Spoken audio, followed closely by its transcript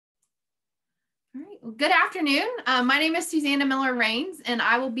Good afternoon. My name is Susanna Miller-Rains, and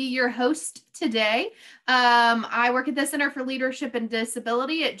I will be your host today. I work at the Center for Leadership and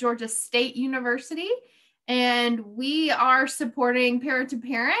Disability at Georgia State University, and we are supporting Parent to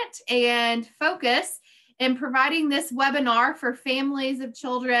Parent and Focus in providing this webinar for families of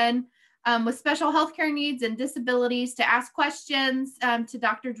children with special healthcare needs and disabilities to ask questions to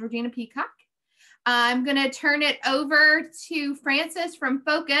Dr. Georgina Peacock. I'm going to turn it over to Frances from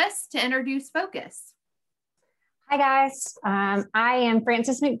Focus to introduce Focus. Hi guys, I am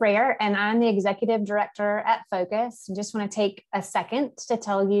Frances McBrayer and I'm the Executive Director at Focus. I just want to take a second to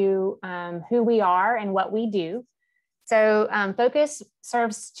tell you who we are and what we do. So Focus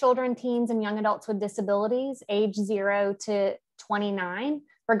serves children, teens, and young adults with disabilities age 0 to 29,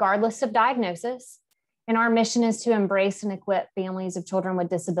 regardless of diagnosis. And our mission is to embrace and equip families of children with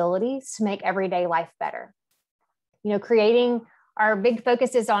disabilities to make everyday life better. You know, our big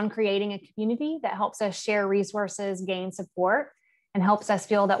focus is on creating a community that helps us share resources, gain support, and helps us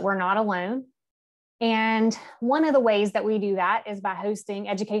feel that we're not alone. And one of the ways that we do that is by hosting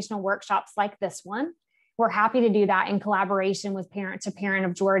educational workshops like this one. We're happy to do that in collaboration with Parent to Parent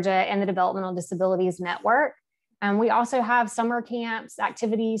of Georgia and the Developmental Disabilities Network. We also have summer camps,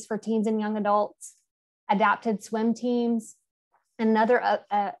 activities for teens and young adults, adapted swim teams, and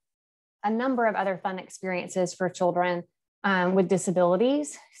a number of other fun experiences for children with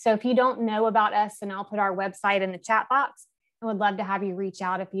disabilities. So if you don't know about us, then I'll put our website in the chat box and would love to have you reach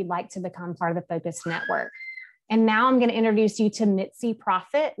out if you'd like to become part of the Focus Network. And now I'm going to introduce you to Mitzi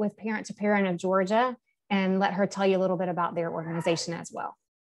Prophet with Parent to Parent of Georgia and let her tell you a little bit about their organization as well.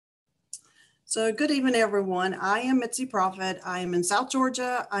 So good evening, everyone. I am Mitzi Prophet. I am in South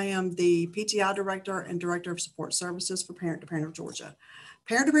Georgia. I am the PTI Director and Director of Support Services for Parent to Parent of Georgia.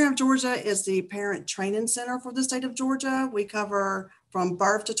 Parent to Parent of Georgia is the parent training center for the state of Georgia. We cover from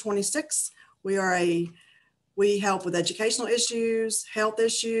birth to 26. We help with educational issues, health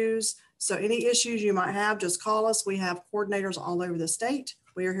issues. So any issues you might have, just call us. We have coordinators all over the state.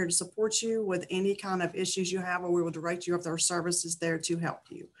 We are here to support you with any kind of issues you have, or we will direct you if there are services there to help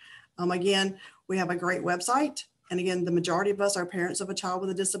you. Again, we have a great website. And again, the majority of us are parents of a child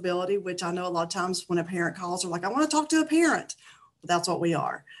with a disability, which I know a lot of times when a parent calls, they're like, I want to talk to a parent. But that's what we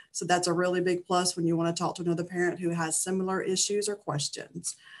are. So that's a really big plus when you want to talk to another parent who has similar issues or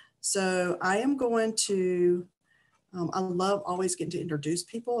questions. So I am going to, I love always getting to introduce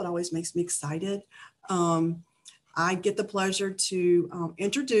people. It always makes me excited. I get the pleasure to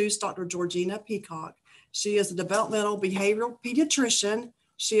introduce Dr. Georgina Peacock. She is a developmental behavioral pediatrician.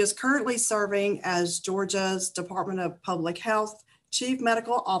 She is currently serving as Georgia's Department of Public Health Chief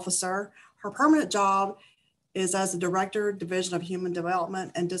Medical Officer. Her permanent job is as the Director, Division of Human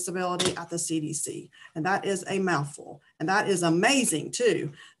Development and Disability at the CDC. And that is a mouthful. And that is amazing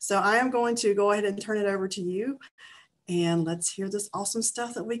too. So I am going to go ahead and turn it over to you. And let's hear this awesome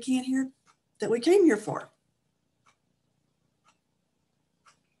stuff that we came here for.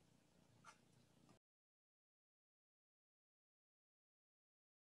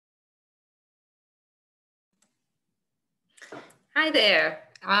 Hi there.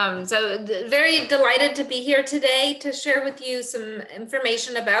 So very delighted to be here today to share with you some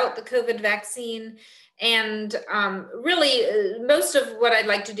information about the COVID vaccine. And really, most of what I'd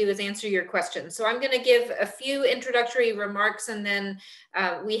like to do is answer your questions. So I'm going to give a few introductory remarks, and then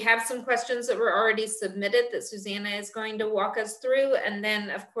we have some questions that were already submitted that Susanna is going to walk us through. And then,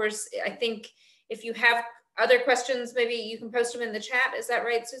 of course, I think if you have other questions, maybe you can post them in the chat. Is that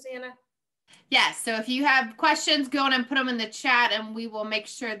right, Susanna? Yes, so if you have questions, go on and put them in the chat and we will make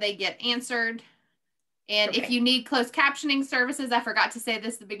sure they get answered. And okay. If you need closed captioning services, I forgot to say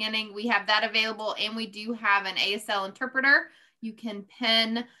this at the beginning, we have that available, and we do have an ASL interpreter. You can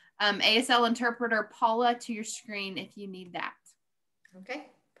pin ASL interpreter Paula to your screen if you need that. Okay,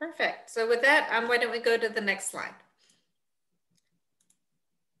 perfect. So with that, why don't we go to the next slide?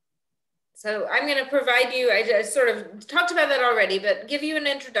 So I'm going to provide you, I just sort of talked about that already, but give you an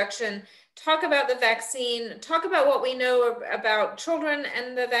introduction, talk about the vaccine, talk about what we know about children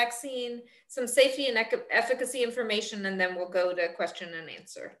and the vaccine, some safety and efficacy information, and then we'll go to question and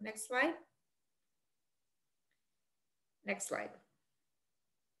answer. Next slide. Next slide.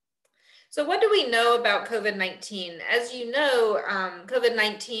 So what do we know about COVID-19? As you know,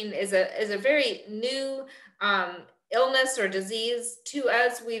 COVID-19 is a very new illness or disease to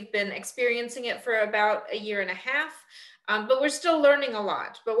us. We've been experiencing it for about a year and a half, but we're still learning a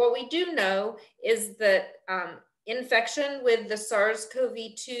lot. But what we do know is that infection with the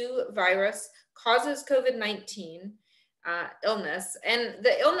SARS-CoV-2 virus causes COVID-19 illness. And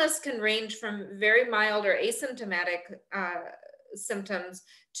the illness can range from very mild or asymptomatic symptoms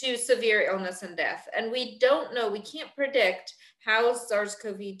to severe illness and death. And we don't know, we can't predict how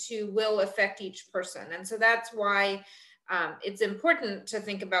SARS-CoV-2 will affect each person. And so that's why it's important to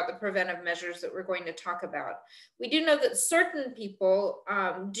think about the preventive measures that we're going to talk about. We do know that certain people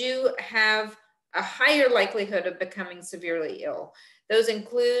do have a higher likelihood of becoming severely ill. Those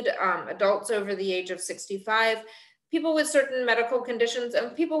include adults over the age of 65, people with certain medical conditions,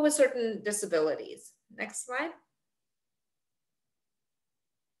 and people with certain disabilities. Next slide.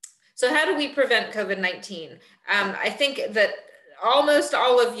 So how do we prevent COVID-19? I think that almost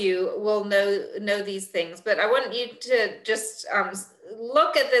all of you will know these things, but I want you to just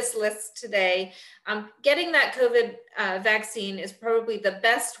look at this list today. Getting that COVID vaccine is probably the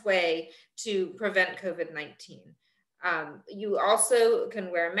best way to prevent COVID-19. You also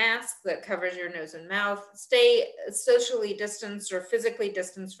can wear a mask that covers your nose and mouth, stay socially distanced or physically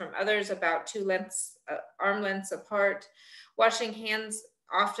distanced from others about 2 arm lengths apart, washing hands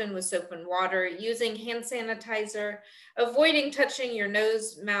often with soap and water, using hand sanitizer, avoiding touching your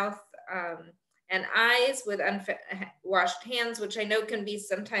nose, mouth, and eyes with unwashed hands, which I know can be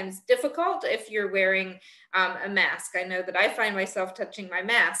sometimes difficult if you're wearing a mask. I know that I find myself touching my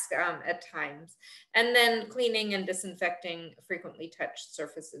mask at times. And then cleaning and disinfecting frequently touched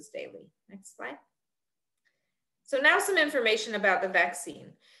surfaces daily. Next slide. So now some information about the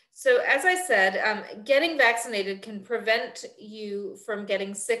vaccine. So as I said, getting vaccinated can prevent you from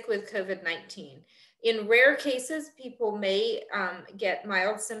getting sick with COVID-19. In rare cases, people may get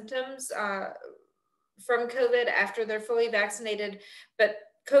mild symptoms from COVID after they're fully vaccinated, but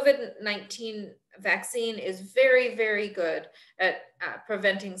COVID-19 vaccine is very, very good at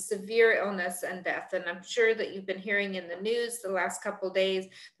preventing severe illness and death. And I'm sure that you've been hearing in the news the last couple of days,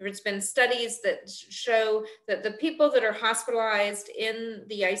 there's been studies that show that the people that are hospitalized in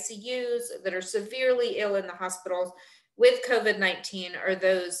the ICUs, that are severely ill in the hospitals with COVID-19 are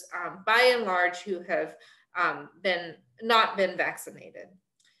those by and large who have not been vaccinated.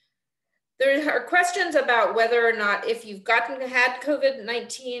 There are questions about whether or not if you've had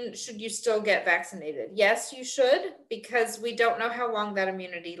COVID-19, should you still get vaccinated? Yes, you should, because we don't know how long that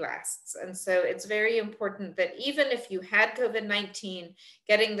immunity lasts. And so it's very important that even if you had COVID-19,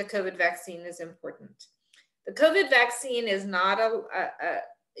 getting the COVID vaccine is important. The COVID vaccine is not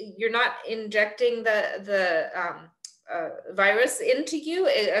you're not injecting the virus into you.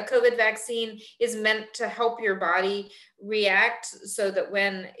 A COVID vaccine is meant to help your body react so that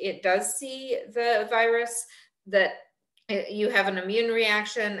when it does see the virus, that you have an immune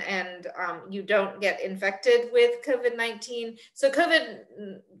reaction and you don't get infected with COVID-19. So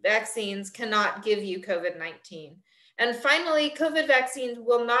COVID vaccines cannot give you COVID-19. And finally, COVID vaccines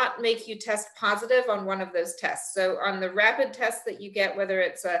will not make you test positive on one of those tests. So on the rapid test that you get, whether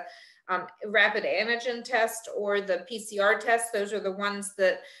it's a rapid antigen test or the PCR test, those are the ones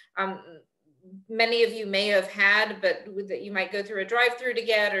that many of you may have had, but that you might go through a drive-through to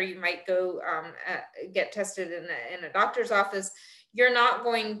get, or you might go get tested in a doctor's office. You're not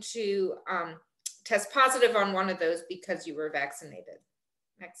going to test positive on one of those because you were vaccinated.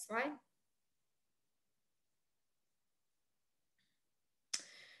 Next slide.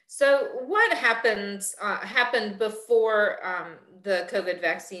 So what happened before the COVID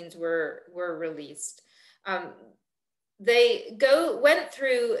vaccines were released? They went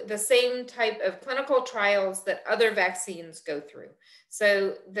through the same type of clinical trials that other vaccines go through.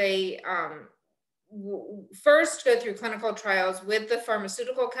 So they first go through clinical trials with the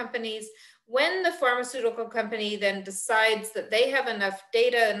pharmaceutical companies. When the pharmaceutical company then decides that they have enough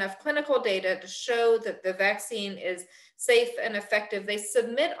data, enough clinical data to show that the vaccine is safe and effective, they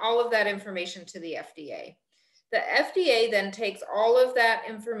submit all of that information to the FDA. The FDA then takes all of that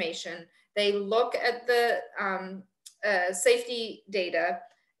information, they look at the safety data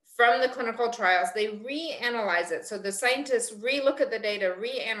from the clinical trials, they reanalyze it. So the scientists relook at the data,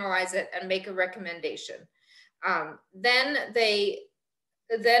 reanalyze it, and make a recommendation. Then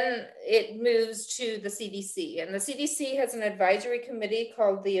it moves to the CDC, and the CDC has an advisory committee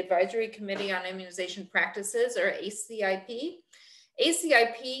called the Advisory Committee on Immunization Practices, or ACIP.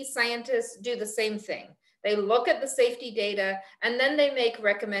 ACIP scientists do the same thing. They look at the safety data and then they make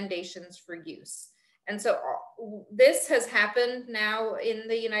recommendations for use. And so this has happened now in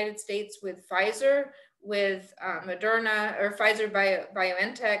the United States with Pfizer, with Moderna, or Pfizer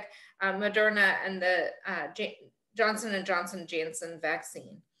BioNTech, Moderna, and the Johnson & Johnson Janssen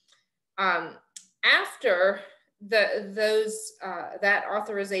vaccine. After that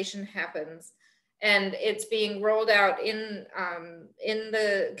authorization happens and it's being rolled out in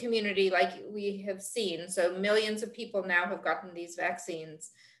the community like we have seen, so millions of people now have gotten these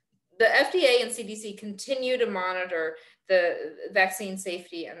vaccines, the FDA and CDC continue to monitor the vaccine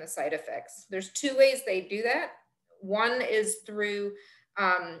safety and the side effects. There's two ways they do that. One is through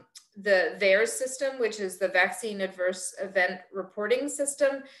the VAERS system, which is the Vaccine Adverse Event Reporting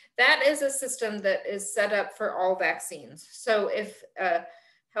System. That is a system that is set up for all vaccines. So if a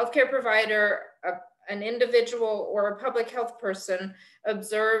healthcare provider, an individual, or a public health person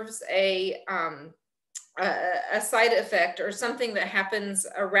observes a side effect or something that happens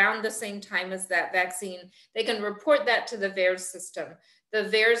around the same time as that vaccine, they can report that to the VAERS system. The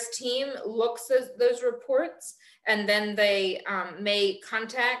VAERS team looks at those reports, and then they may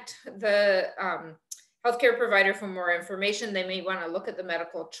contact the healthcare provider for more information. They may want to look at the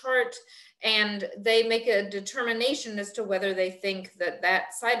medical chart, and they make a determination as to whether they think that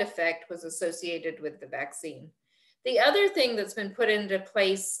that side effect was associated with the vaccine. The other thing that's been put into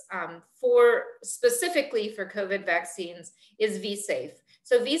place specifically for COVID vaccines is vSafe.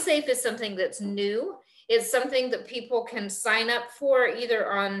 So vSafe is something that's new. It's something that people can sign up for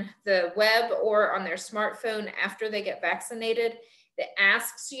either on the web or on their smartphone after they get vaccinated. It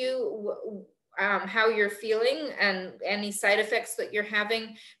asks you how you're feeling and any side effects that you're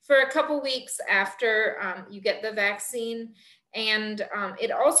having for a couple weeks after you get the vaccine. And it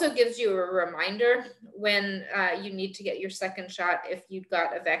also gives you a reminder when you need to get your second shot if you've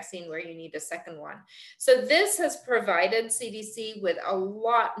got a vaccine where you need a second one. So this has provided CDC with a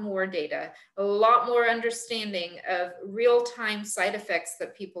lot more data, a lot more understanding of real-time side effects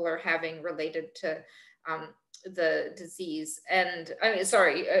that people are having related to the disease and,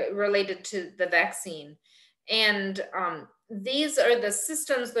 related to the vaccine. And these are the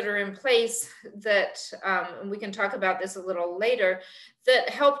systems that are in place that, and we can talk about this a little later, that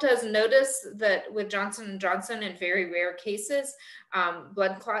helped us notice that with Johnson & Johnson, in very rare cases,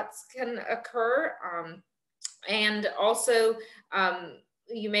 blood clots can occur. And also,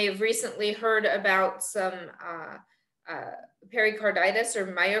 you may have recently heard about some pericarditis or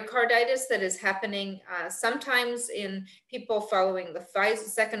myocarditis that is happening sometimes in people following the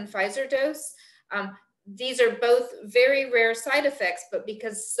second Pfizer dose. These are both very rare side effects, but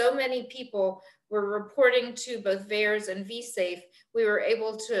because so many people were reporting to both VAERS and vSafe, we were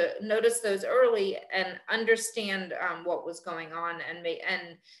able to notice those early and understand what was going on, and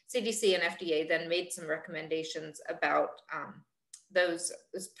CDC and FDA then made some recommendations about those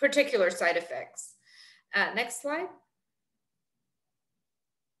particular side effects. Next slide.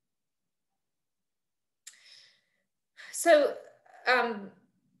 So,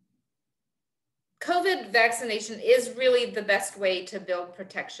 COVID vaccination is really the best way to build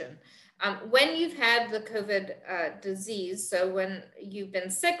protection. When you've had the COVID disease, so when you've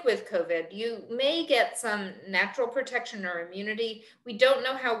been sick with COVID, you may get some natural protection or immunity. We don't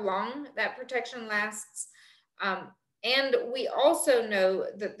know how long that protection lasts. And we also know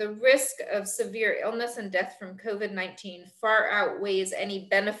that the risk of severe illness and death from COVID-19 far outweighs any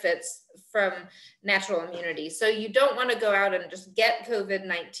benefits from natural immunity. So you don't want to go out and just get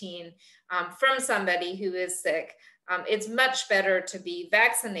COVID-19 from somebody who is sick. It's much better to be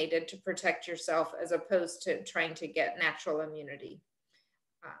vaccinated to protect yourself as opposed to trying to get natural immunity.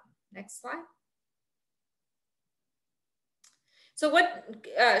 Next slide. So what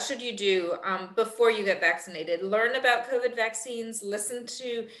should you do before you get vaccinated? Learn about COVID vaccines, listen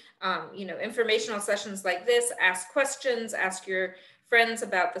to informational sessions like this, ask questions, ask your friends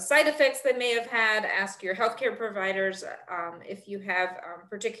about the side effects they may have had, ask your healthcare providers if you have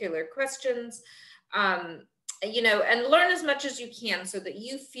particular questions, and learn as much as you can so that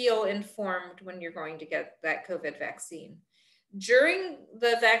you feel informed when you're going to get that COVID vaccine. During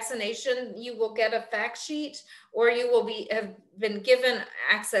the vaccination, you will get a fact sheet, or you will have been given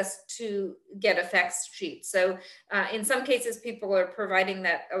access to get a fact sheet. So in some cases, people are providing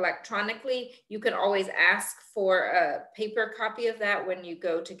that electronically. You can always ask for a paper copy of that when you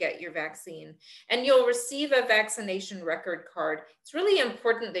go to get your vaccine. And you'll receive a vaccination record card. It's really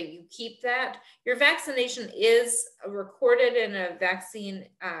important that you keep that. Your vaccination is recorded in a vaccine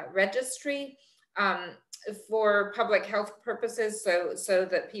registry. For public health purposes, so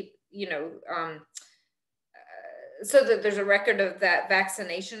that people, so that there's a record of that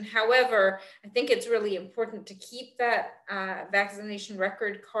vaccination. However, I think it's really important to keep that vaccination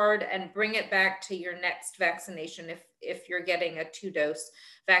record card and bring it back to your next vaccination if you're getting a 2-dose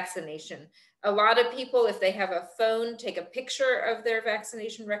vaccination. A lot of people, if they have a phone, take a picture of their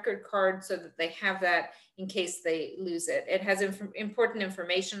vaccination record card so that they have that in case they lose it. It has important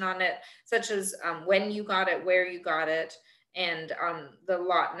information on it, such as when you got it, where you got it, and the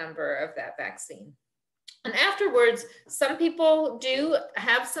lot number of that vaccine. And afterwards, some people do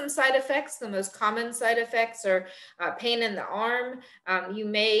have some side effects. The most common side effects are pain in the arm. You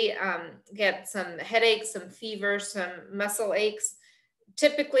may get some headaches, some fever, some muscle aches.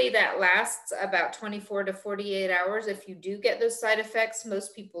 Typically that lasts about 24 to 48 hours. If you do get those side effects,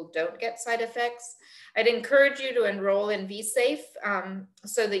 most people don't get side effects. I'd encourage you to enroll in VSafe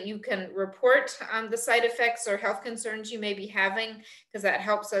so that you can report the side effects or health concerns you may be having, because that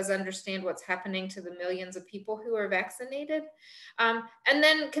helps us understand what's happening to the millions of people who are vaccinated. And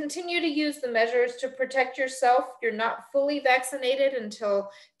then continue to use the measures to protect yourself. You're not fully vaccinated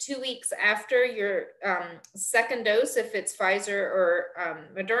until 2 weeks after your second dose, if it's Pfizer or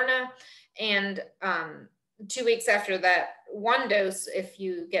Moderna, and 2 weeks after that, 1 dose if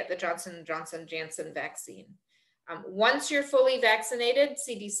you get the Johnson & Johnson Janssen vaccine. Once you're fully vaccinated,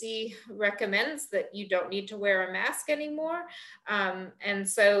 CDC recommends that you don't need to wear a mask anymore. And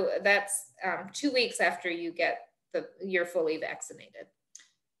so that's 2 weeks after you get you're fully vaccinated.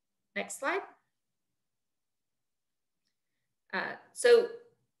 Next slide. So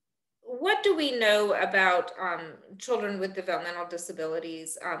what do we know about children with developmental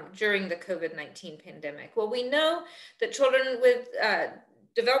disabilities during the COVID-19 pandemic? Well, we know that children with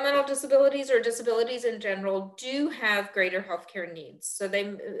developmental disabilities or disabilities in general do have greater healthcare needs. So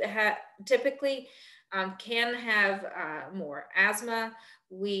they typically can have more asthma.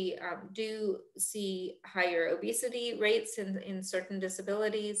 We do see higher obesity rates in certain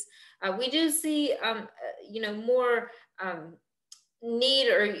disabilities. We do see, more need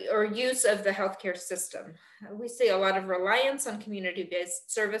or use of the healthcare system. We see a lot of reliance on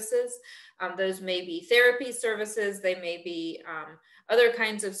community-based services. Those may be therapy services, they may be other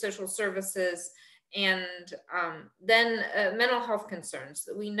kinds of social services, and then mental health concerns.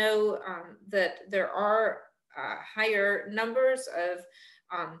 We know that there are higher numbers of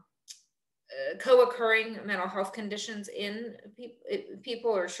co-occurring mental health conditions in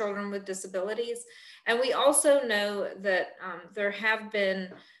people or children with disabilities. And we also know that there have been,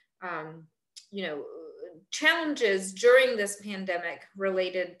 challenges during this pandemic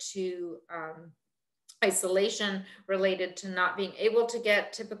related to isolation, related to not being able to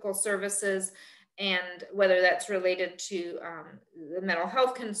get typical services, and whether that's related to the mental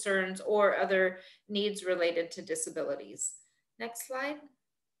health concerns or other needs related to disabilities. Next slide.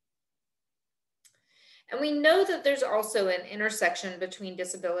 And we know that there's also an intersection between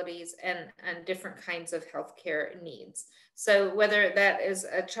disabilities and different kinds of healthcare needs. So whether that is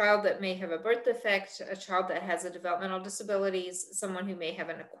a child that may have a birth defect, a child that has a developmental disabilities, someone who may have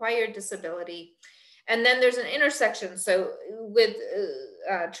an acquired disability, and then there's an intersection. So with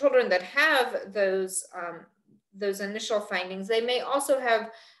children that have those initial findings, they may also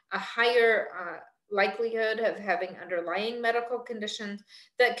have a higher likelihood of having underlying medical conditions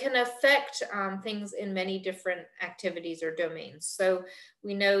that can affect things in many different activities or domains. So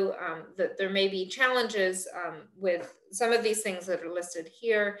we know that there may be challenges with some of these things that are listed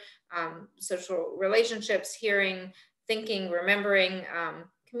here: social relationships, hearing, thinking, remembering,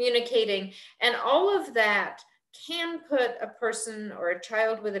 communicating, and all of that can put a person or a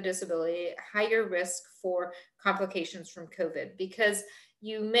child with a disability at higher risk for complications from COVID, because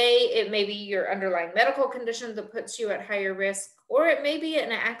it may be your underlying medical condition that puts you at higher risk, or it may be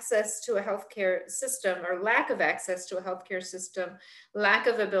an access to a healthcare system or lack of access to a healthcare system, lack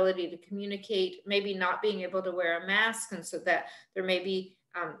of ability to communicate, maybe not being able to wear a mask, and so that there may be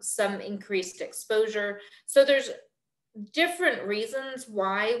some increased exposure. So there's different reasons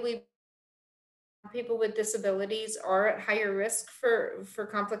why people with disabilities are at higher risk for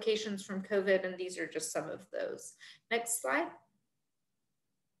complications from COVID, and these are just some of those. Next slide.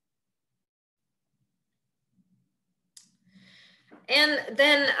 And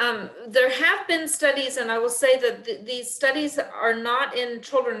then there have been studies, and I will say that these studies are not in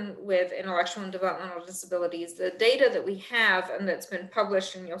children with intellectual and developmental disabilities. The data that we have and that's been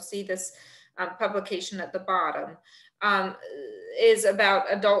published, and you'll see this publication at the bottom, is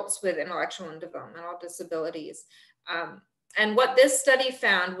about adults with intellectual and developmental disabilities. And what this study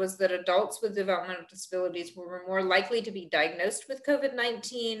found was that adults with developmental disabilities were more likely to be diagnosed with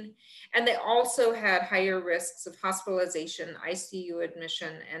COVID-19, and they also had higher risks of hospitalization, ICU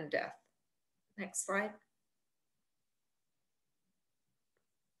admission, and death. Next slide.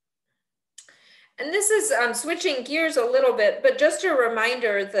 And this is switching gears a little bit, but just a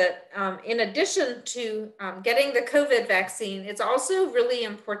reminder that in addition to getting the COVID vaccine, it's also really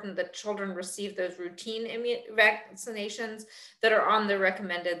important that children receive those routine vaccinations that are on the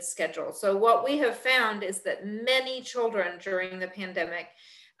recommended schedule. So what we have found is that many children during the pandemic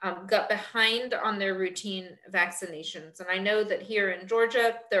got behind on their routine vaccinations. And I know that here in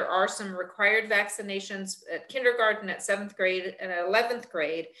Georgia, there are some required vaccinations at kindergarten, at 7th grade, and at 11th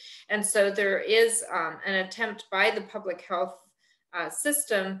grade. And so there is an attempt by the public health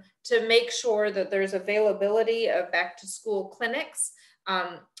system to make sure that there's availability of back to school clinics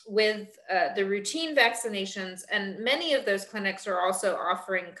with the routine vaccinations, and many of those clinics are also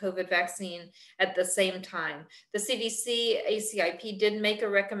offering COVID vaccine at the same time. The CDC ACIP did make a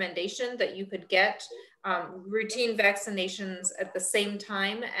recommendation that you could get routine vaccinations at the same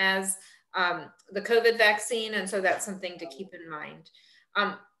time as the COVID vaccine, and so that's something to keep in mind.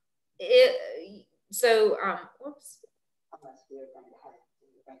 Whoops.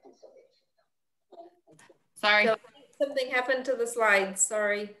 Sorry. So something happened to the slides,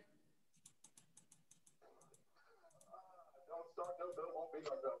 sorry.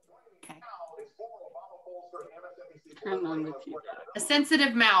 Okay. A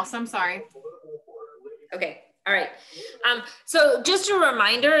sensitive mouse, I'm sorry. Okay, all right. So just a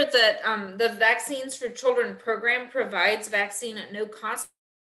reminder that the Vaccines for Children program provides vaccine at no cost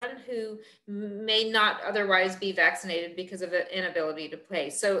who may not otherwise be vaccinated because of an inability to pay.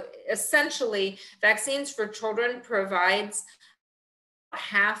 So essentially, Vaccines for Children provides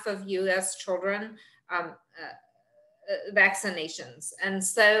half of US children vaccinations. And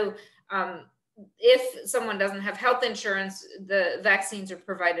so if someone doesn't have health insurance, the vaccines are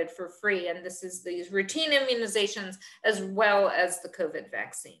provided for free. And this is these routine immunizations as well as the COVID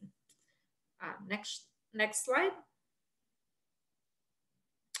vaccine. Next slide.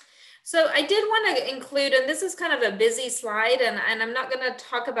 So I did want to include, and this is kind of a busy slide, and I'm not going to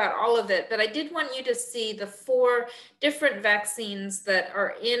talk about all of it, but I did want you to see the 4 different vaccines that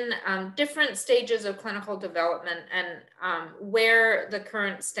are in different stages of clinical development and where the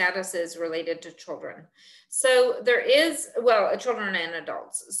current status is related to children. So there is, well, children and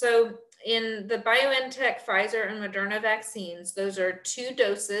adults. So in the BioNTech, Pfizer, and Moderna vaccines, those are 2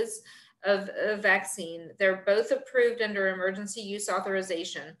 doses of vaccine. They're both approved under emergency use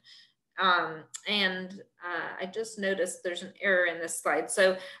authorization. I just noticed there's an error in this slide.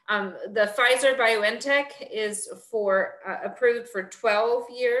 So the Pfizer BioNTech is for approved for 12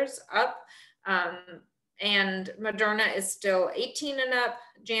 years up, and Moderna is still 18 and up.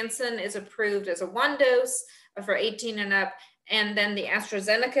 Janssen is approved as a 1 dose for 18 and up. And then the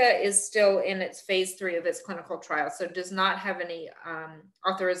AstraZeneca is still in its phase 3 of its clinical trial. So it does not have any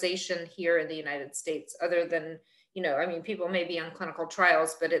authorization here in the United States other than, you know, I mean, people may be on clinical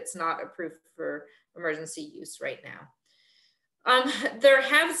trials, but it's not approved for emergency use right now. There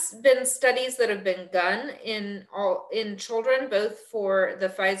have been studies that have been done in children, both for the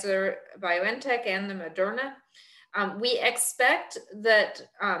Pfizer BioNTech and the Moderna. We expect that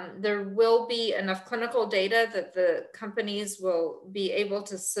there will be enough clinical data that the companies will be able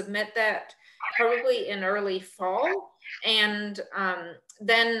to submit that probably in early fall. And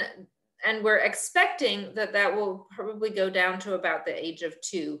we're expecting that that will probably go down to about the age of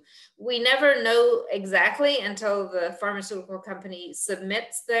 2. We never know exactly until the pharmaceutical company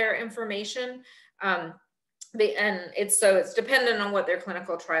submits their information. And it's dependent on what their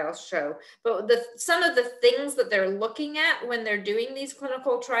clinical trials show. But some of the things that they're looking at when they're doing these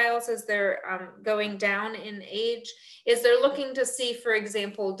clinical trials as they're going down in age is they're looking to see, for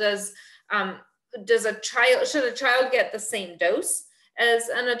example, should a child get the same dose as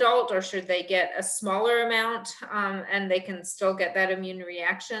an adult, or should they get a smaller amount and they can still get that immune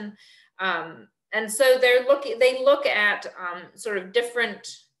reaction? And so they look at sort of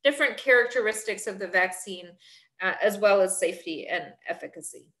different characteristics of the vaccine as well as safety and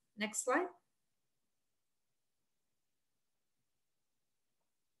efficacy. Next slide.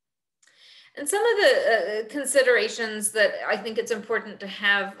 And some of the considerations that I think it's important to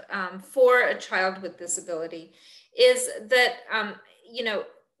have for a child with disability is that, you know,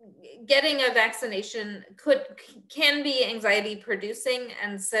 getting a vaccination can be anxiety producing.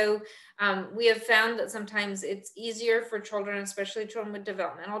 And so we have found that sometimes it's easier for children, especially children with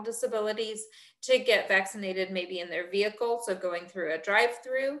developmental disabilities, to get vaccinated maybe in their vehicle. So going through a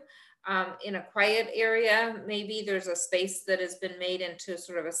drive-through in a quiet area, maybe there's a space that has been made into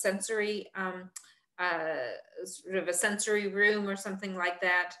sort of a sensory room or something like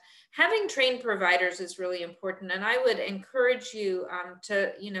that. Having trained providers is really important, and I would encourage you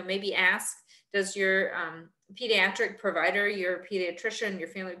to, you know, maybe ask, does your pediatric provider, your pediatrician, your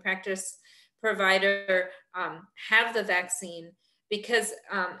family practice provider have the vaccine? Because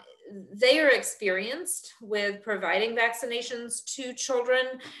they are experienced with providing vaccinations to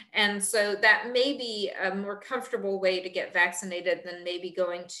children. And so that may be a more comfortable way to get vaccinated than maybe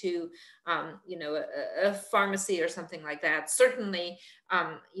going to, you know, a pharmacy or something like that. Certainly,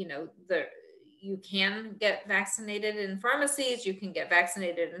 you know, you can get vaccinated in pharmacies, you can get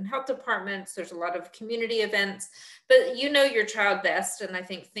vaccinated in health departments, there's a lot of community events, but you know your child best. And I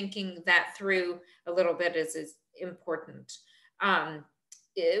think thinking that through a little bit is important.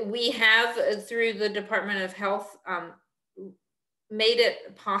 We have, through the Department of Health, made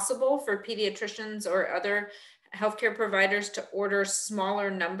it possible for pediatricians or other healthcare providers to order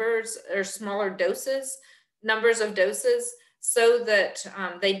smaller numbers or smaller numbers of doses, so that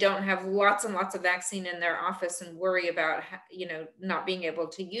they don't have lots and lots of vaccine in their office and worry about, you know, not being able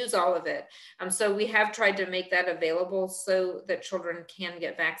to use all of it. So we have tried to make that available so that children can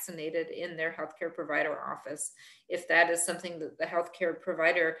get vaccinated in their healthcare provider office, if that is something that the healthcare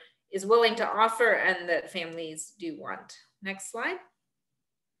provider is willing to offer and that families do want. Next slide.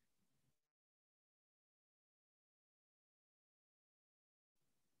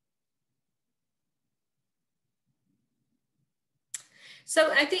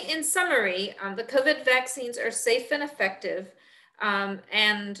 So I think in summary, the COVID vaccines are safe and effective,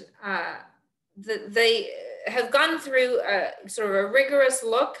 and they have gone through a sort of a rigorous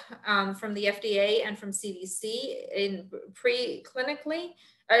look from the FDA and from CDC in pre-approval.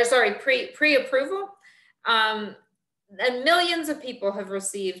 And millions of people have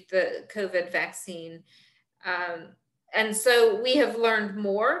received the COVID vaccine. And so we have learned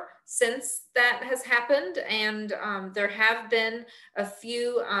more since that has happened, and there have been a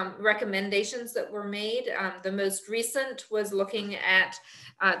few recommendations that were made. The most recent was looking at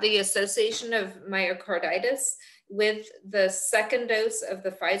the association of myocarditis with the second dose of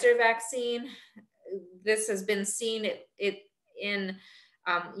the Pfizer vaccine. This has been seen in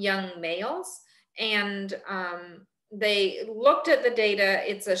young males, and they looked at the data.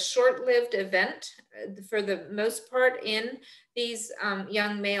 It's a short-lived event for the most part in these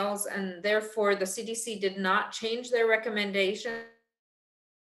young males, and therefore the CDC did not change their recommendation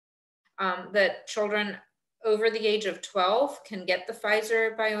that children over the age of 12 can get the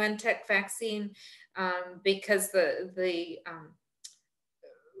Pfizer BioNTech vaccine because the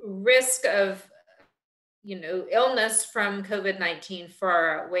risk of, you know, illness from COVID-19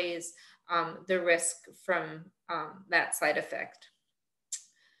 far outweighs the risk from that side effect.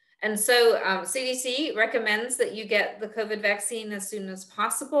 And so CDC recommends that you get the COVID vaccine as soon as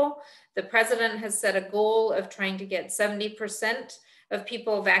possible. The president has set a goal of trying to get 70% of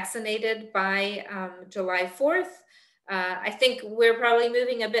people vaccinated by July 4th. I think we're probably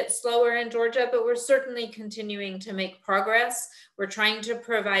moving a bit slower in Georgia, but we're certainly continuing to make progress. We're trying to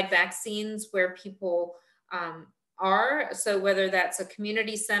provide vaccines where people are. So whether that's a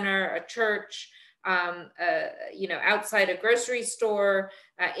community center, a church, you know, outside a grocery store,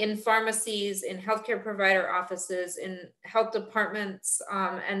 in pharmacies, in healthcare provider offices, in health departments,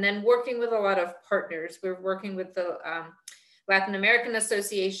 and then working with a lot of partners. We're working with the Latin American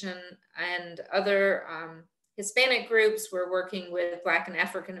Association and other Hispanic groups. We're working with Black and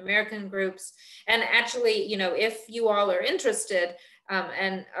African American groups. And actually, you know, if you all are interested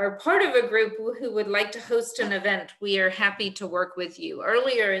and are part of a group who would like to host an event, we are happy to work with you.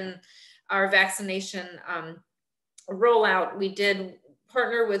 Earlier in our vaccination rollout, we did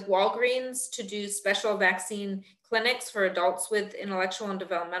partner with Walgreens to do special vaccine clinics for adults with intellectual and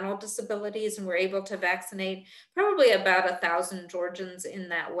developmental disabilities, and we're able to vaccinate probably about 1,000 Georgians in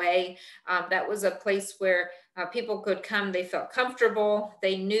that way. That was a place where people could come, they felt comfortable,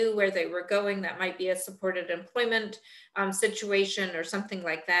 they knew where they were going. That might be a supported employment situation or something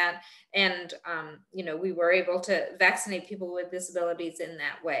like that. And you know, we were able to vaccinate people with disabilities in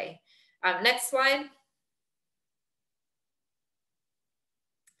that way. Next slide.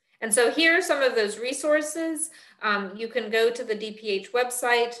 And so here are some of those resources. You can go to the DPH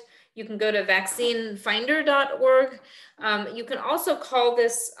website. You can go to vaccinefinder.org. You can also call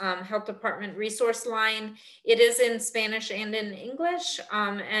this health department resource line. It is in Spanish and in English,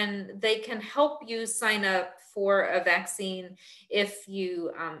 and they can help you sign up for a vaccine if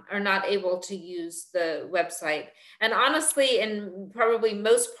you are not able to use the website. And honestly, in probably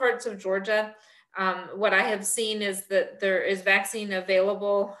most parts of Georgia, what I have seen is that there is vaccine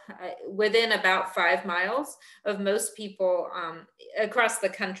available within about 5 miles of most people across the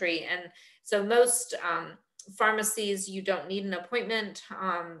country. And so most pharmacies, you don't need an appointment,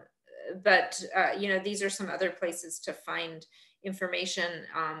 but you know, these are some other places to find information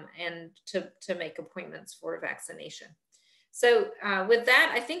and to make appointments for vaccination. So with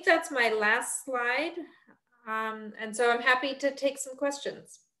that, I think that's my last slide. And so I'm happy to take some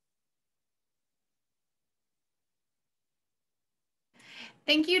questions.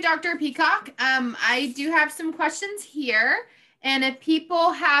 Thank you, Dr. Peacock. I do have some questions here. And if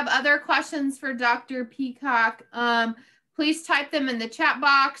people have other questions for Dr. Peacock, please type them in the chat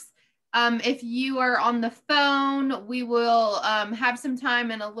box. If you are on the phone, we will have some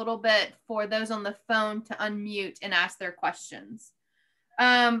time in a little bit for those on the phone to unmute and ask their questions.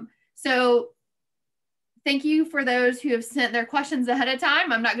 So thank you for those who have sent their questions ahead of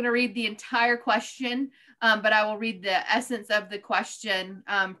time. I'm not going to read the entire question, but I will read the essence of the question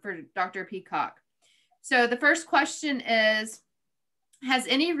for Dr. Peacock. So the first question is, has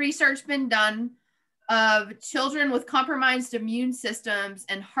any research been done of children with compromised immune systems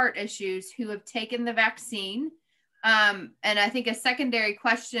and heart issues who have taken the vaccine? And I think a secondary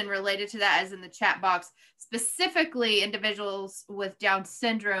question related to that is in the chat box, specifically individuals with Down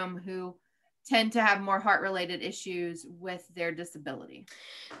syndrome who tend to have more heart-related issues with their disability.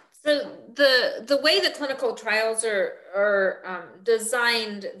 So the way the clinical trials are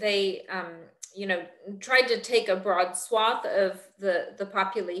designed, they tried to take a broad swath of the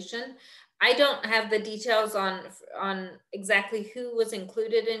population. I don't have the details on exactly who was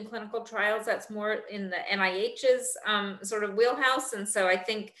included in clinical trials. That's more in the NIH's sort of wheelhouse. And so I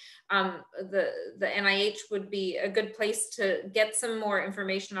think the NIH would be a good place to get some more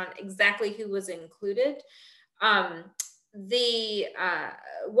information on exactly who was included.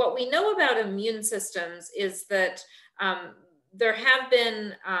 What we know about immune systems is that there have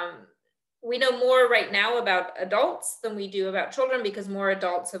been we know more right now about adults than we do about children because more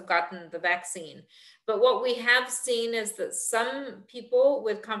adults have gotten the vaccine. But what we have seen is that some people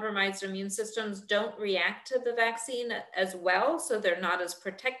with compromised immune systems don't react to the vaccine as well. So they're not as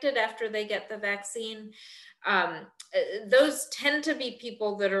protected after they get the vaccine. Those tend to be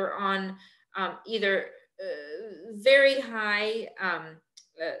people that are on either very high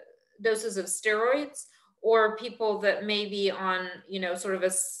doses of steroids, or people that may be on, sort of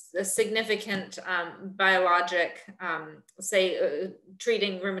a significant biologic, say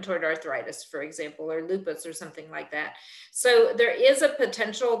treating rheumatoid arthritis, for example, or lupus or something like that. So there is a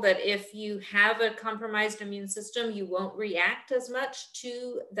potential that if you have a compromised immune system, you won't react as much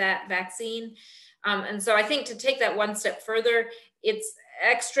to that vaccine. And so I think to take that one step further, it's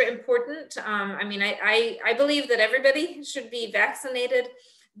extra important. I believe that everybody should be vaccinated.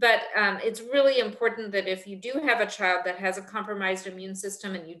 But it's really important that if you do have a child that has a compromised immune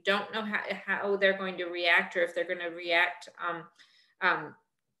system and you don't know how they're going to react, or if they're going to react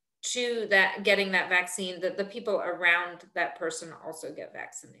to that, getting that vaccine, that the people around that person also get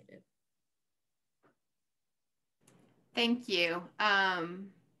vaccinated. Thank you.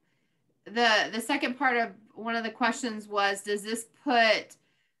 The second part of one of the questions was, does this put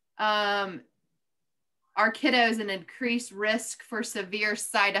our kiddos an increased risk for severe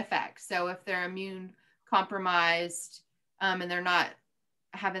side effects? So if they're immune compromised and they're not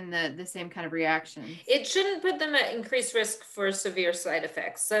having the same kind of reactions? It shouldn't put them at increased risk for severe side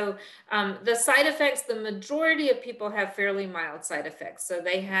effects. So the side effects, the majority of people have fairly mild side effects. So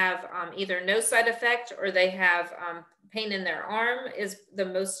they have either no side effect, or they have pain in their arm is the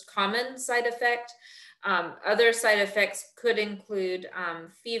most common side effect. Other side effects could include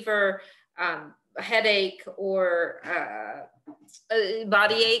fever, headache, or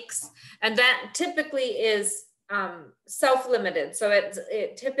body aches, and that typically is self-limited. So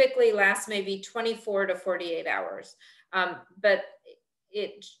it typically lasts maybe 24 to 48 hours. But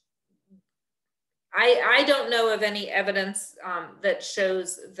I don't know of any evidence that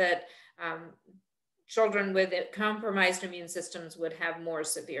shows that children with compromised immune systems would have more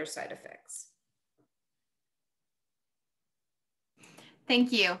severe side effects.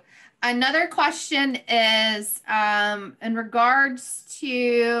 Thank you. Another question is in regards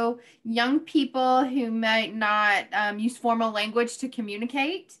to young people who might not use formal language to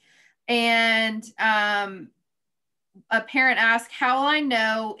communicate. And a parent asked, how will I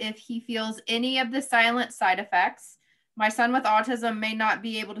know if he feels any of the silent side effects? My son with autism may not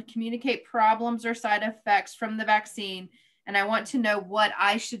be able to communicate problems or side effects from the vaccine, and I want to know what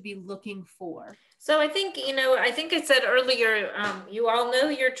I should be looking for. So I think, I said earlier, you all know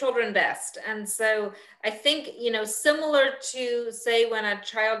your children best. And so I think, similar to, say, when a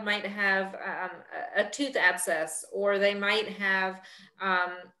child might have a tooth abscess, or they might have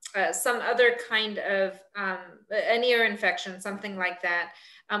some other kind of an ear infection, something like that.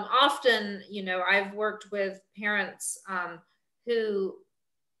 Often, I've worked with parents who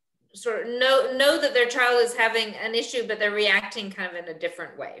sort of know that their child is having an issue, but they're reacting kind of in a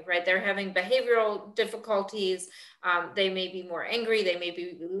different way, right? They're having behavioral difficulties. They may be more angry. They may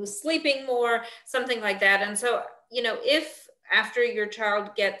be sleeping more, something like that. And so, if after your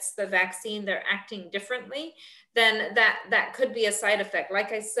child gets the vaccine, they're acting differently, then that could be a side effect.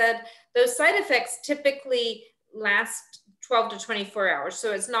 Like I said, those side effects typically last 12 to 24 hours.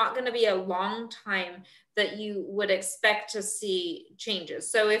 So it's not going to be a long time that you would expect to see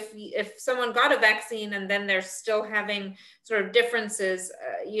changes. So if someone got a vaccine and then they're still having sort of differences,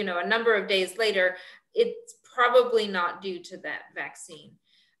 you know, a number of days later, it's probably not due to that vaccine.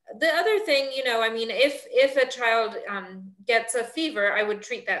 The other thing, you know, I mean, if a child gets a fever, I would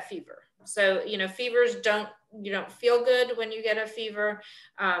treat that fever. So, you know, fevers you don't feel good when you get a fever.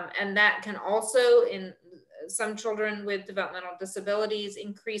 And that can also, in some children with developmental disabilities,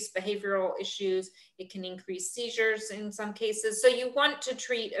 increase behavioral issues. It can increase seizures in some cases. So you want to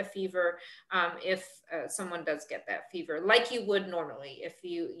treat a fever if someone does get that fever, like you would normally if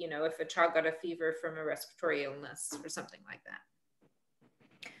if a child got a fever from a respiratory illness or something like that.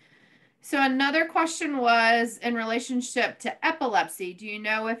 So another question was in relationship to epilepsy. Do you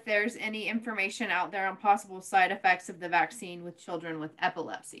know if there's any information out there on possible side effects of the vaccine with children with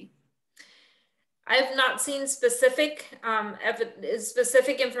epilepsy? I've not seen specific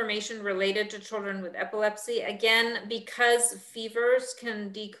information related to children with epilepsy. Again, because fevers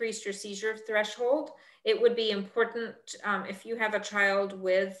can decrease your seizure threshold, it would be important if you have a child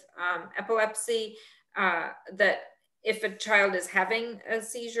with epilepsy that if a child is having a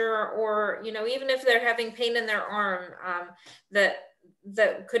seizure, or even if they're having pain in their arm, that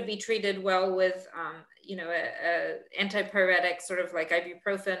could be treated well with a antipyretic, sort of like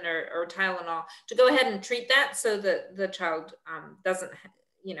ibuprofen or Tylenol, to go ahead and treat that so that the child doesn't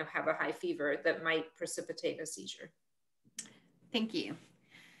have a high fever that might precipitate a seizure. Thank you.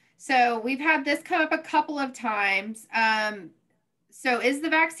 So we've had this come up a couple of times. So is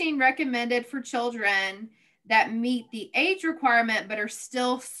the vaccine recommended for children that meet the age requirement but are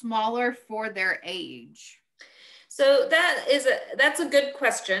still smaller for their age? So that's a good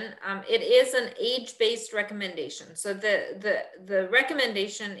question. It is an age-based recommendation. So the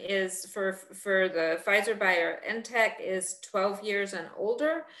recommendation is for the Pfizer BioNTech is 12 years and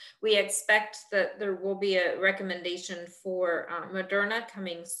older. We expect that there will be a recommendation for Moderna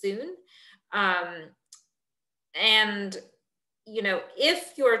coming soon. And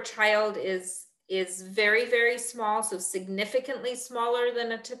if your child is very, very small, so significantly smaller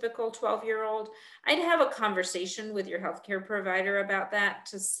than a typical 12-year-old, I'd have a conversation with your healthcare provider about that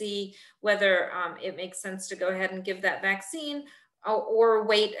to see whether it makes sense to go ahead and give that vaccine, or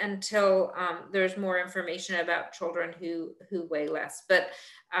wait until there's more information about children who weigh less. But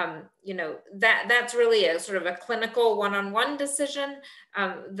that's really a sort of a clinical one-on-one decision.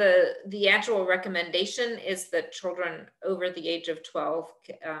 The actual recommendation is that children over the age of 12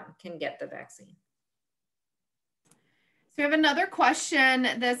 can get the vaccine. So we have another question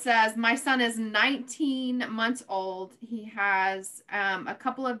that says, my son is 19 months old. He has a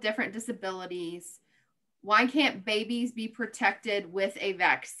couple of different disabilities. Why can't babies be protected with a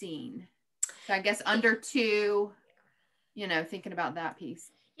vaccine? So I guess under 2, thinking about that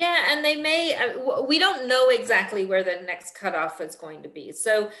piece. Yeah, and they may, we don't know exactly where the next cutoff is going to be.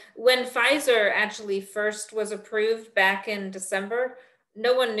 So when Pfizer actually first was approved back in December,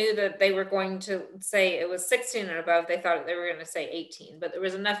 no one knew that they were going to say it was 16 and above. They thought they were going to say 18, but there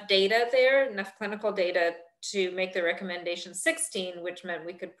was enough data there, enough clinical data to make the recommendation 16, which meant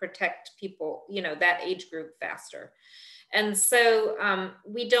we could protect people, that age group faster. And so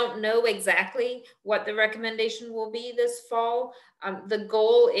we don't know exactly what the recommendation will be this fall. The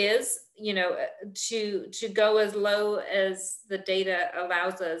goal is, to go as low as the data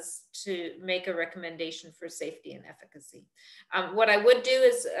allows us to make a recommendation for safety and efficacy. What I would do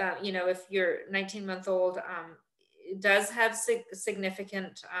is, if your 19-month-old does have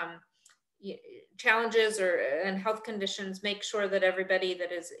significant challenges and health conditions, make sure that everybody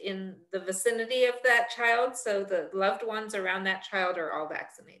that is in the vicinity of that child, so the loved ones around that child, are all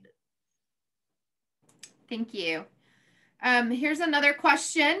vaccinated. Thank you. Here's another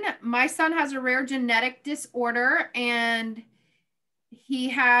question. My son has a rare genetic disorder and he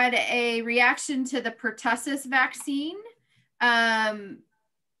had a reaction to the pertussis vaccine. And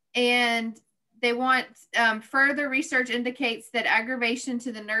they want further research indicates that aggravation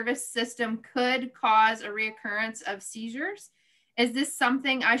to the nervous system could cause a reoccurrence of seizures. Is this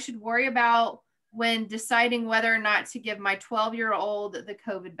something I should worry about when deciding whether or not to give my 12-year-old the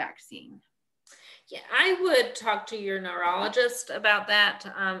COVID vaccine? Yeah, I would talk to your neurologist about that.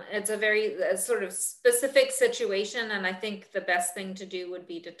 It's a very sort of specific situation, and I think the best thing to do would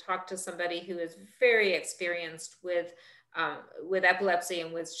be to talk to somebody who is very experienced with epilepsy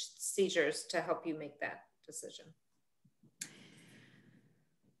and with seizures to help you make that decision.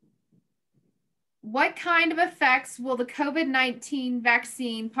 what kind of effects will the COVID-19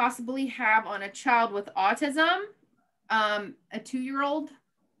 vaccine possibly have on a child with autism? A 2-year-old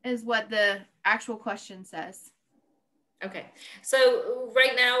is what the actual question says. Okay, so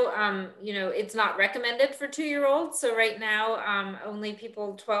right now, it's not recommended for 2-year-olds. So right now, only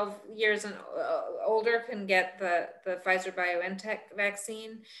people 12 years and older can get the Pfizer-BioNTech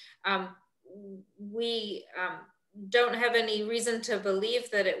vaccine. We don't have any reason to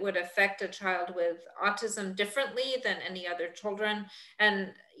believe that it would affect a child with autism differently than any other children,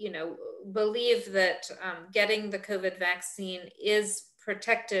 and believe that getting the COVID vaccine is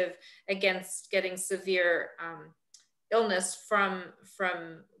protective against getting severe illness from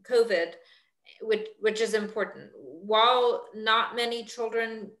COVID, which is important. While not many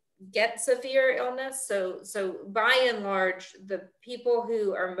children get severe illness, so by and large, the people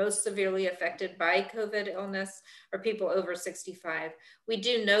who are most severely affected by COVID illness are people over 65. We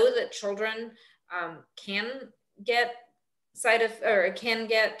do know that children can get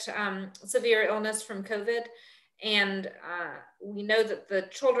severe illness from COVID, and we know that the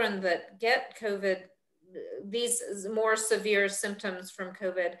children that get COVID, these more severe symptoms from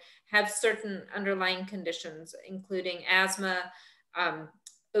COVID, have certain underlying conditions, including asthma,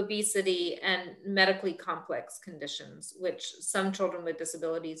 obesity, and medically complex conditions, which some children with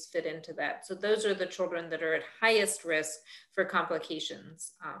disabilities fit into that. So those are the children that are at highest risk for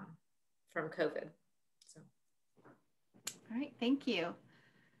complications from COVID. So. All right, thank you.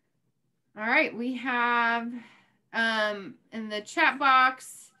 All right, we have in the chat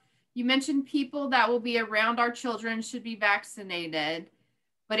box, you mentioned people that will be around our children should be vaccinated.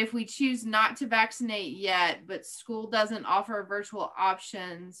 But if we choose not to vaccinate yet, but school doesn't offer virtual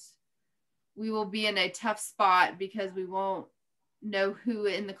options, we will be in a tough spot because we won't know who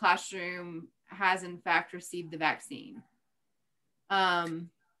in the classroom has in fact received the vaccine.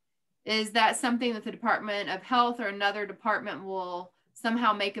 Is that something that the Department of Health or another department will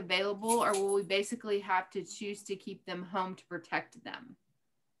somehow make available, or will we basically have to choose to keep them home to protect them?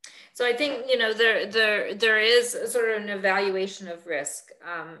 So I think, there is sort of an evaluation of risk,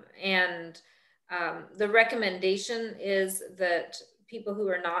 and the recommendation is that people who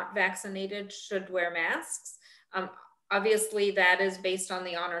are not vaccinated should wear masks. Obviously, that is based on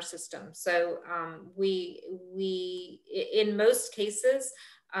the honor system. So we in most cases,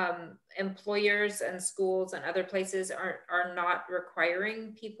 employers and schools and other places are not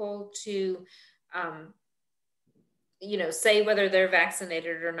requiring people to say whether they're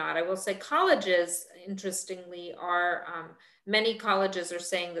vaccinated or not. I will say colleges, interestingly, many colleges are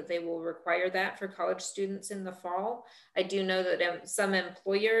saying that they will require that for college students in the fall. I do know that some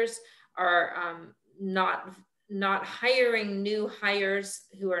employers are not hiring new hires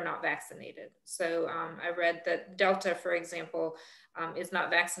who are not vaccinated. So I read that Delta, for example, is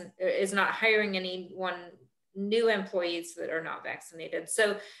not hiring anyone, new employees that are not vaccinated.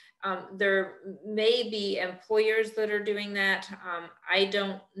 So there may be employers that are doing that. I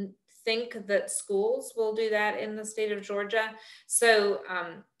don't think that schools will do that in the state of Georgia. So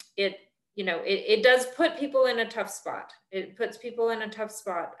it does put people in a tough spot. It puts people in a tough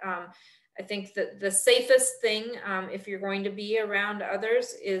spot. I think that the safest thing, if you're going to be around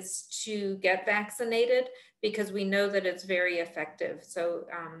others, is to get vaccinated, because we know that it's very effective. So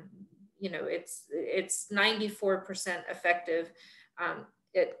it's 94% effective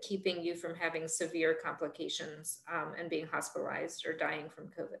at keeping you from having severe complications and being hospitalized or dying from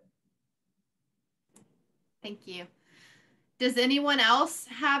COVID. Thank you. Does anyone else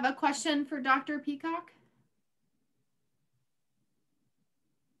have a question for Dr. Peacock?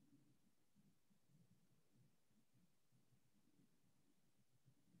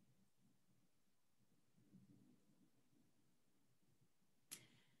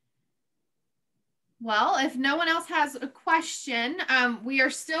 Well, if no one else has a question, we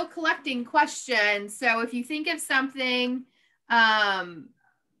are still collecting questions. So if you think of something after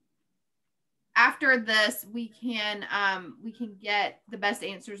this, we can get the best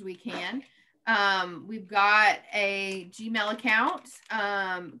answers we can. We've got a Gmail account,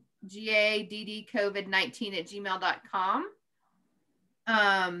 gaddcovid19@gmail.com.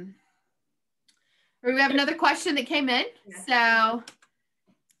 We have another question that came in. So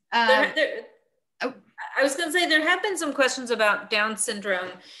I was going to say, there have been some questions about Down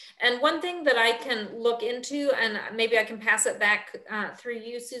syndrome. And one thing that I can look into, and maybe I can pass it back through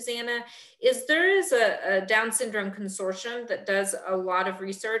you, Susanna, is there is a Down syndrome consortium that does a lot of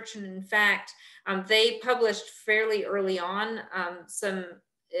research. And in fact, they published fairly early on some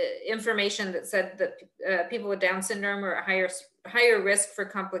information that said that people with Down syndrome are at higher risk for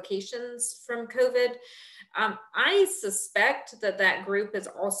complications from COVID. I suspect that that group is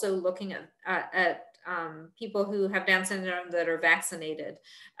also looking at people who have Down syndrome that are vaccinated.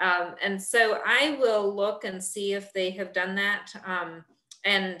 And so I will look and see if they have done that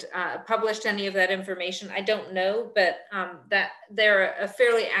and published any of that information. I don't know, but that they're a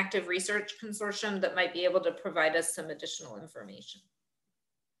fairly active research consortium that might be able to provide us some additional information.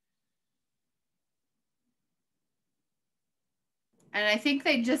 And I think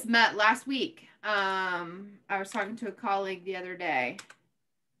they just met last week. I was talking to a colleague the other day.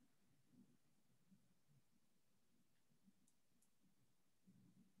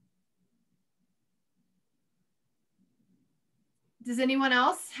 Does anyone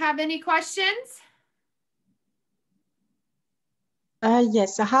else have any questions?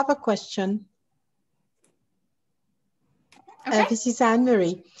 Yes, I have a question. Okay. This is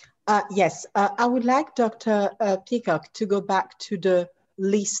Anne-Marie. Yes, I would like Dr. Peacock to go back to the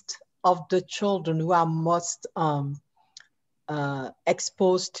list of the children who are most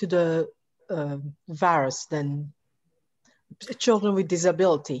exposed to the virus than children with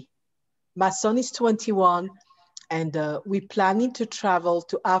disability. My son is 21 and we're planning to travel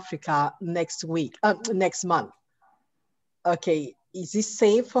to Africa next month. Okay, is it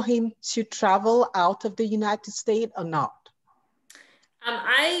safe for him to travel out of the United States or not?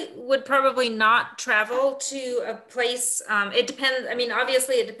 I would probably not travel to a place. It depends. I mean,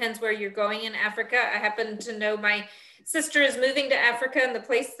 obviously it depends where you're going in Africa. I happen to know my sister is moving to Africa, and the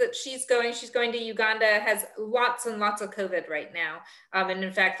place that she's going to Uganda, has lots and lots of COVID right now. And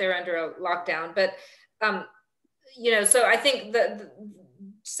in fact, they're under a lockdown. But, you know, so I think that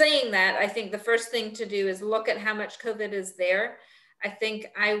saying that, I think the first thing to do is look at how much COVID is there. I think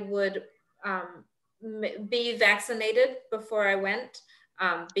I would be vaccinated before I went,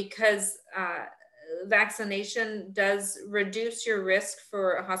 because vaccination does reduce your risk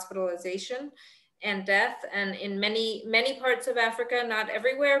for hospitalization and death. And in many parts of Africa, not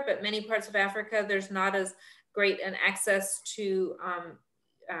everywhere, but many parts of Africa, there's not as great an access to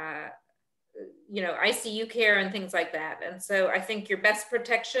you know, ICU care and things like that. And so I think your best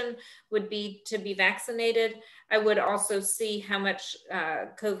protection would be to be vaccinated. I would also see how much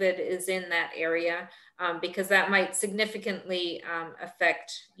COVID is in that area, because that might significantly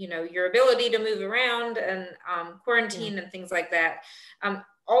affect, you know, your ability to move around and quarantine and things like that.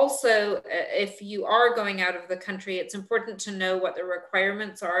 Also, if you are going out of the country, it's important to know what the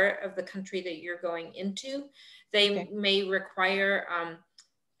requirements are of the country that you're going into. They may require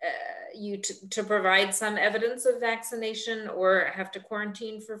you to provide some evidence of vaccination or have to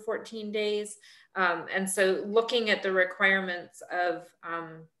quarantine for 14 days. And so looking at the requirements of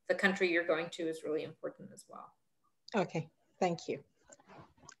the country you're going to is really important as well. Okay, thank you.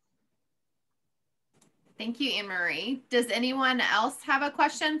 Thank you, Anne-Marie. Does anyone else have a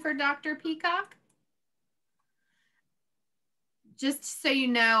question for Dr. Peacock? Just so you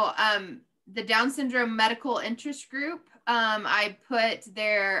know, the Down Syndrome Medical Interest Group, I put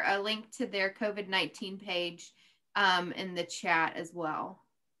a link to their COVID-19 page in the chat as well.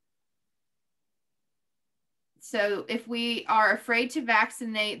 So if we are afraid to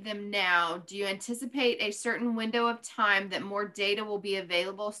vaccinate them now, do you anticipate a certain window of time that more data will be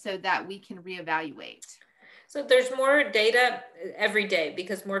available so that we can reevaluate? So there's more data every day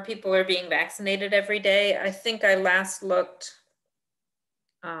because more people are being vaccinated every day. I think I last looked,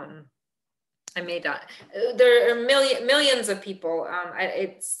 I may not. There are millions of people.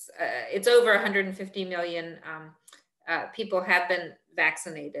 It's over 150 million people have been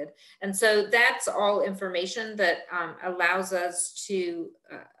vaccinated, and so that's all information that allows us to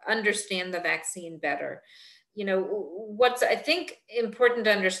understand the vaccine better. You know, what's I think important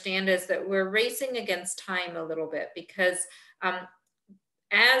to understand is that we're racing against time a little bit because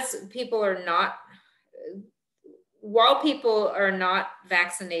as people are not, while people are not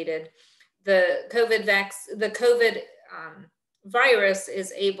vaccinated, the COVID virus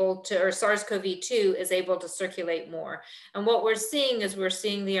is able to, or SARS-CoV-2 is able to circulate more. And what we're seeing is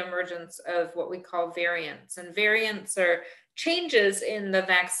the emergence of what we call variants. And variants are changes in the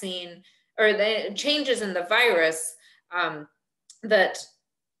vaccine or the changes in the virus that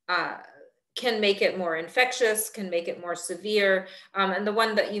can make it more infectious, can make it more severe. And the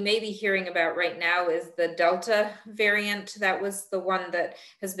one that you may be hearing about right now is the Delta variant. That was the one that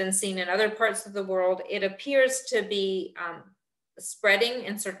has been seen in other parts of the world. It appears to be spreading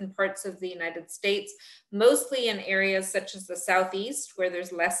in certain parts of the United States, mostly in areas such as the Southeast, where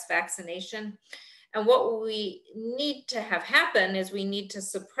there's less vaccination. And what we need to have happen is we need to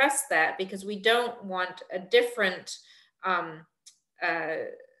suppress that because we don't want a different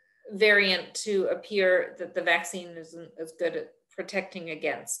variant to appear that the vaccine isn't as good at protecting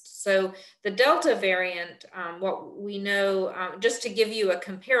against. So the Delta variant, what we know, just to give you a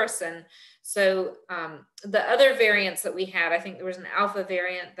comparison, so the other variants that we had, I think there was an Alpha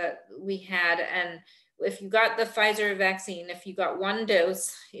variant that we had, and if you got the Pfizer vaccine, if you got one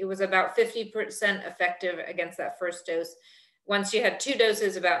dose, it was about 50% effective against that first dose. Once you had 2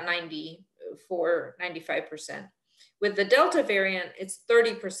 doses, about 95%. With the Delta variant, it's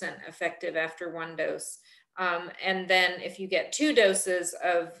 30% effective after 1 dose. And then if you get 2 doses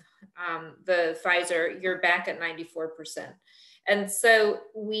of the Pfizer, you're back at 94%. And so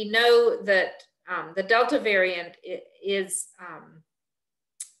we know that the Delta variant is,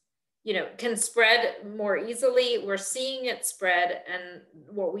 can spread more easily. We're seeing it spread. And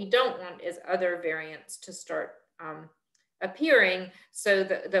what we don't want is other variants to start appearing, so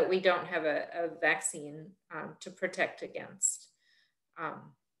that we don't have a vaccine to protect against. I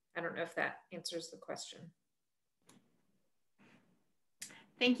don't know if that answers the question.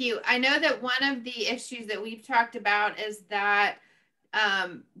 Thank you. I know that one of the issues that we've talked about is that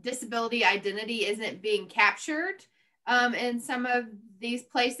disability identity isn't being captured in some of these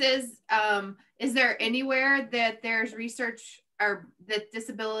places. Is there anywhere that there's research or that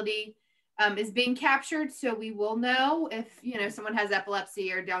disability is being captured, so we will know if someone has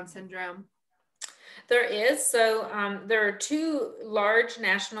epilepsy or Down syndrome? There is. So there are 2 large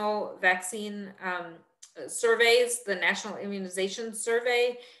national vaccine surveys, the National Immunization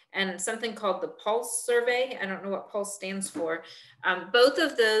Survey and something called the Pulse Survey. I don't know what Pulse stands for. Both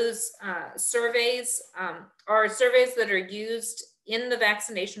of those surveys are surveys that are used in the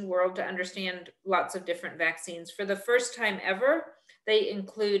vaccination world to understand lots of different vaccines. For the first time ever, they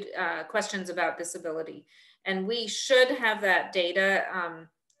include questions about disability. And we should have that data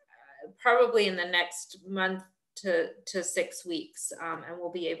probably in the next month to 6 weeks, and we'll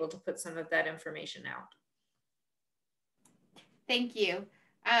be able to put some of that information out. Thank you.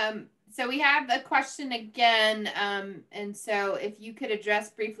 So we have a question again, and so if you could address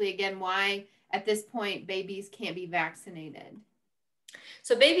briefly again why at this point babies can't be vaccinated.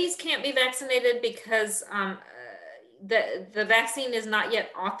 So babies can't be vaccinated because the vaccine is not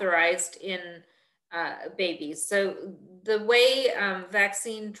yet authorized in babies. So the way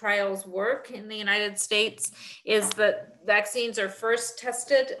vaccine trials work in the United States is that vaccines are first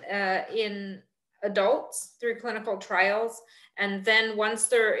tested in adults through clinical trials. And then once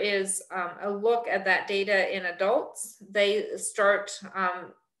there is a look at that data in adults, they start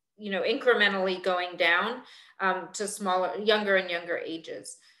incrementally going down to smaller, younger and younger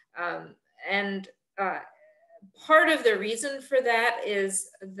ages. And part of the reason for that is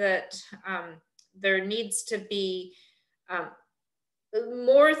that there needs to be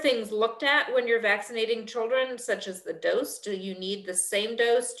more things looked at when you're vaccinating children, such as the dose. Do you need the same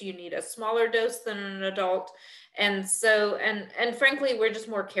dose? Do you need a smaller dose than an adult? And so, and frankly, we're just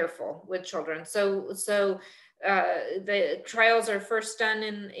more careful with children. So the trials are first done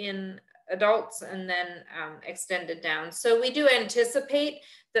in adults and then extended down. So we do anticipate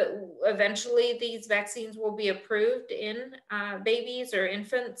that eventually these vaccines will be approved in babies or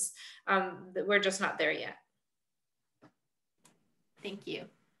infants. We're just not there yet. Thank you.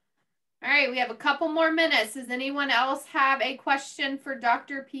 All right, we have a couple more minutes. Does anyone else have a question for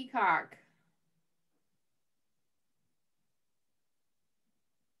Dr. Peacock?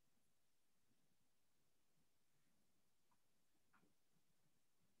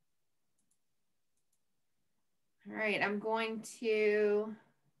 All right, I'm going to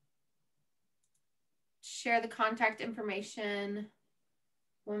share the contact information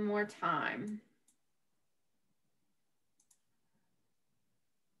one more time.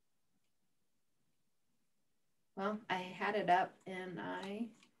 Well, I had it up and I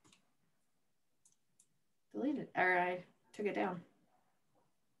deleted it, or I took it down.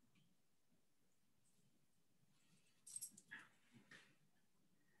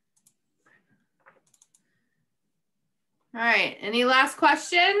 All right, any last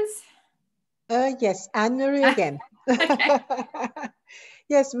questions? Yes, Anne-Marie again. Okay.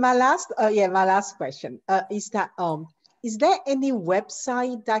 Yes, my last question is that is there any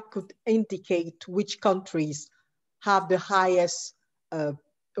website that could indicate which countries have the highest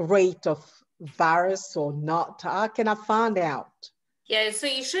rate of virus or not? How can I find out? Yeah, so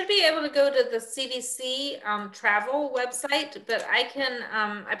you should be able to go to the CDC travel website, but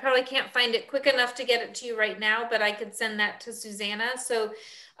I probably can't find it quick enough to get it to you right now, but I could send that to Susanna. So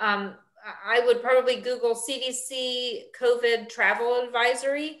I would probably Google CDC COVID travel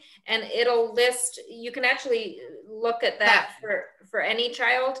advisory, and it'll list, you can actually look at that for any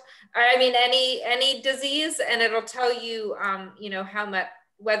child, or I mean, any disease, and it'll tell you, how much,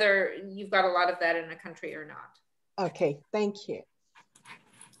 whether you've got a lot of that in a country or not. Okay, thank you.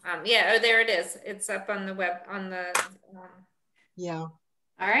 Yeah, oh, there it is. It's up on the web, on the. Yeah. All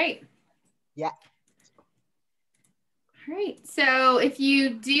right. Yeah. All right. So if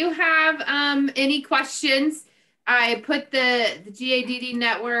you do have any questions, I put the GADD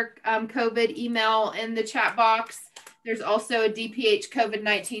Network COVID email in the chat box. There's also a DPH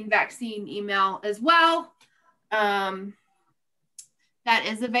COVID-19 vaccine email as well that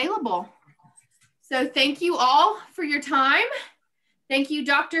is available. So thank you all for your time. Thank you,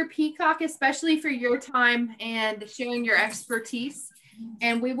 Dr. Peacock, especially for your time and sharing your expertise.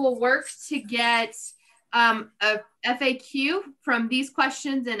 And we will work to get a FAQ from these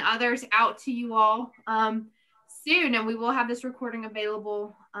questions and others out to you all soon. And we will have this recording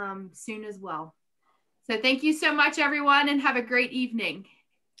available soon as well. So thank you so much, everyone, and have a great evening.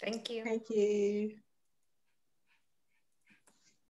 Thank you. Thank you.